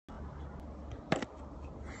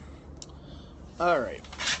Alright,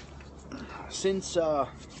 since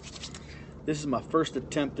this is my first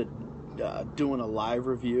attempt at doing a live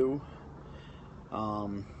review,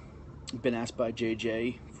 been asked by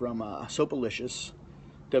JJ from Soapalicious,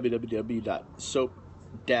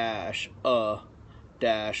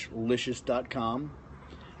 www.soap-licious.com,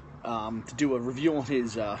 to do a review on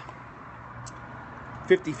his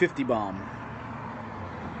 50/50 balm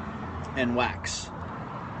and wax.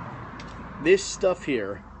 This stuff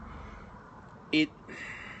here,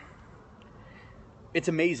 it's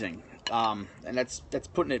amazing, and that's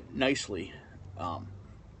putting it nicely.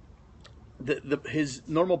 His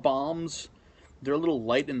normal balms, they're a little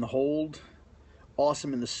light in the hold,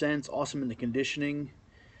 awesome in the scents, awesome in the conditioning.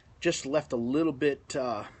 Just left a little bit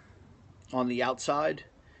on the outside.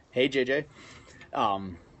 Hey JJ,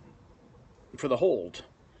 for the hold.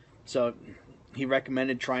 So he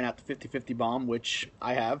recommended trying out the 50/50 balm, which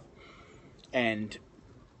I have. And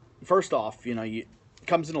first off, it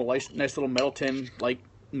comes in a nice little metal tin, like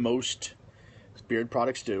most beard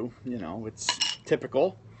products do. It's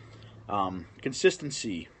typical.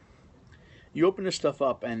 Consistency. You open this stuff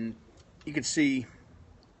up, and you can see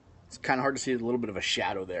it's kind of hard to see a little bit of a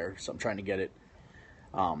shadow there, so I'm trying to get it.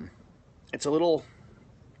 It's a little.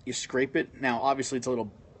 You scrape it. Now, obviously, it's a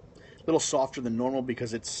little softer than normal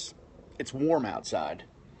because it's warm outside.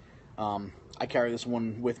 I carry this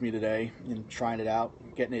one with me today and trying it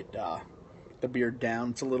out, getting it the beard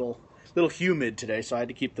down. It's a little humid today, so I had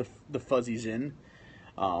to keep the fuzzies in.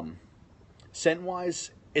 Scent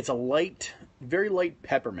wise, it's a very light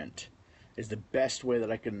peppermint is the best way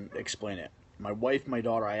that I can explain it. My wife, my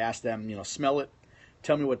daughter, I asked them, smell it,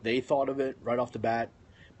 tell me what they thought of it right off the bat.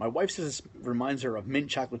 My wife says it reminds her of mint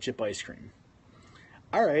chocolate chip ice cream.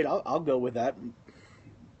 All right, I'll go with that.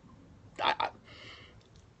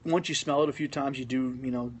 Once you smell it a few times, you do,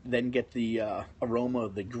 then get the aroma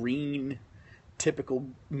of the green, typical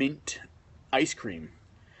mint ice cream.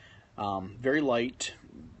 Very light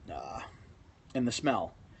in the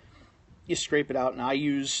smell. You scrape it out, and I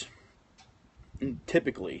use,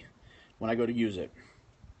 typically, when I go to use it,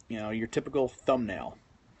 your typical thumbnail.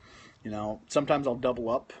 Sometimes I'll double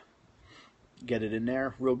up, get it in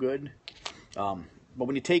there real good. But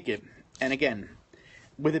when you take it, and again,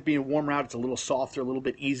 with it being warmer out, it's a little softer, a little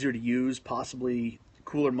bit easier to use. Possibly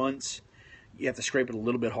cooler months, you have to scrape it a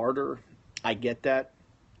little bit harder. I get that.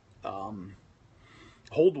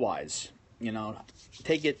 Hold wise,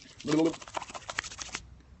 take it,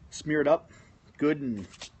 smear it up, good and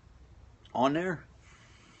on there.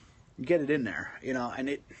 Get it in there,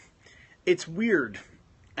 and it's weird.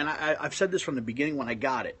 And I've said this from the beginning when I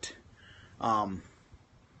got it.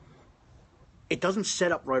 It doesn't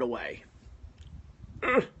set up right away.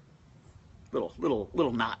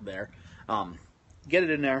 Little knot there. Get it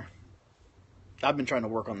in there. I've been trying to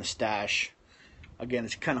work on the stash. Again,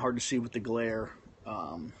 it's kind of hard to see with the glare,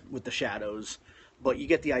 with the shadows, but you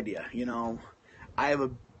get the idea.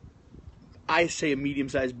 I say a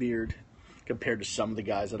medium-sized beard compared to some of the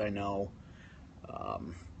guys that I know.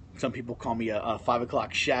 Some people call me a 5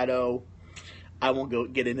 o'clock shadow. I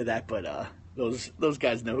won't get into that, but those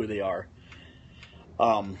guys know who they are.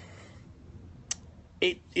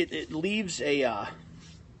 It leaves a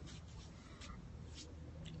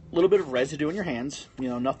little bit of residue in your hands.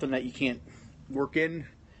 Nothing that you can't work in.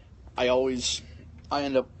 I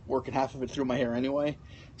end up working half of it through my hair anyway.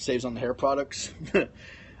 Saves on the hair products.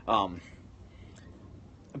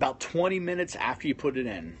 About 20 minutes after you put it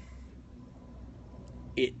in,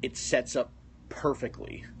 it sets up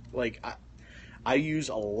perfectly. Like, I use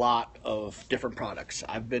a lot of different products.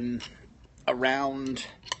 I've been around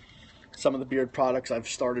some of the beard products. I've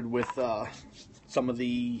started with some of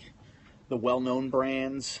the well-known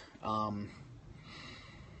brands,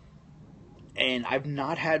 and I've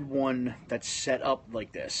not had one that's set up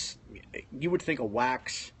like this. You would think a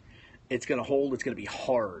wax, it's going to hold, it's going to be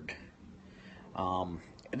hard.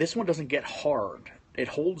 This one doesn't get hard. It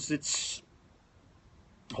holds its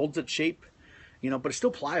shape, but it's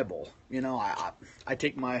still pliable. I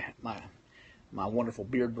take my wonderful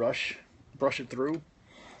beard brush it through,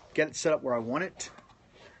 get it set up where I want it,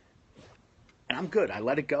 and I'm good. I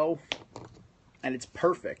let it go, and it's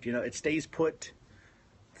perfect. It stays put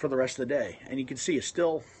for the rest of the day, and you can see it's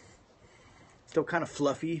still kind of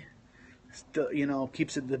fluffy. Still,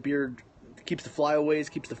 keeps the beard, keeps the flyaways,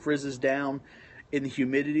 keeps the frizzes down. In the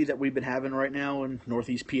humidity that we've been having right now in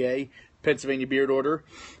Northeast PA, Pennsylvania beard order,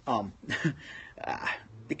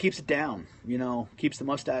 it keeps it down. Keeps the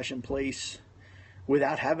mustache in place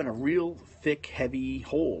without having a real thick, heavy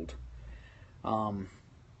hold.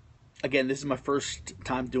 Again, this is my first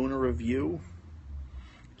time doing a review.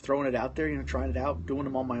 Throwing it out there, trying it out, doing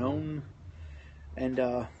them on my own.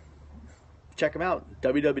 And check him out,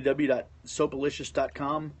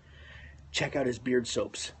 www.soapalicious.com. Check out his beard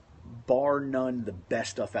soaps. Bar none, the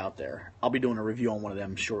best stuff out there. I'll be doing a review on one of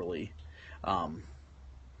them shortly. Um,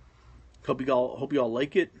 hope you all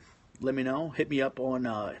like it. Let me know. Hit me up on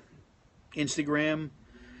Instagram.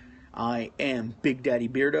 I am Big Daddy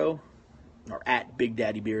Beardo, or at Big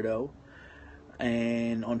Daddy Beardo,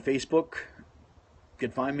 and on Facebook. You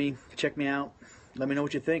can find me. Check me out. Let me know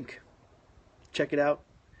what you think. Check it out.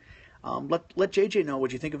 Let JJ know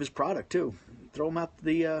what you think of his product too. Throw him out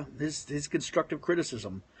his constructive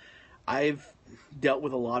criticism. I've dealt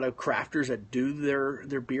with a lot of crafters that do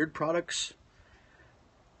their beard products,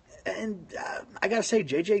 and I gotta say,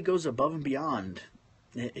 JJ goes above and beyond.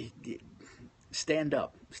 Stand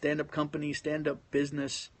up company, stand up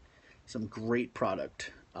business, some great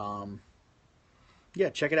product. Yeah,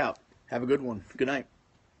 check it out. Have a good one. Good night.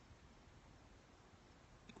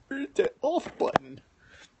 Where's that off button?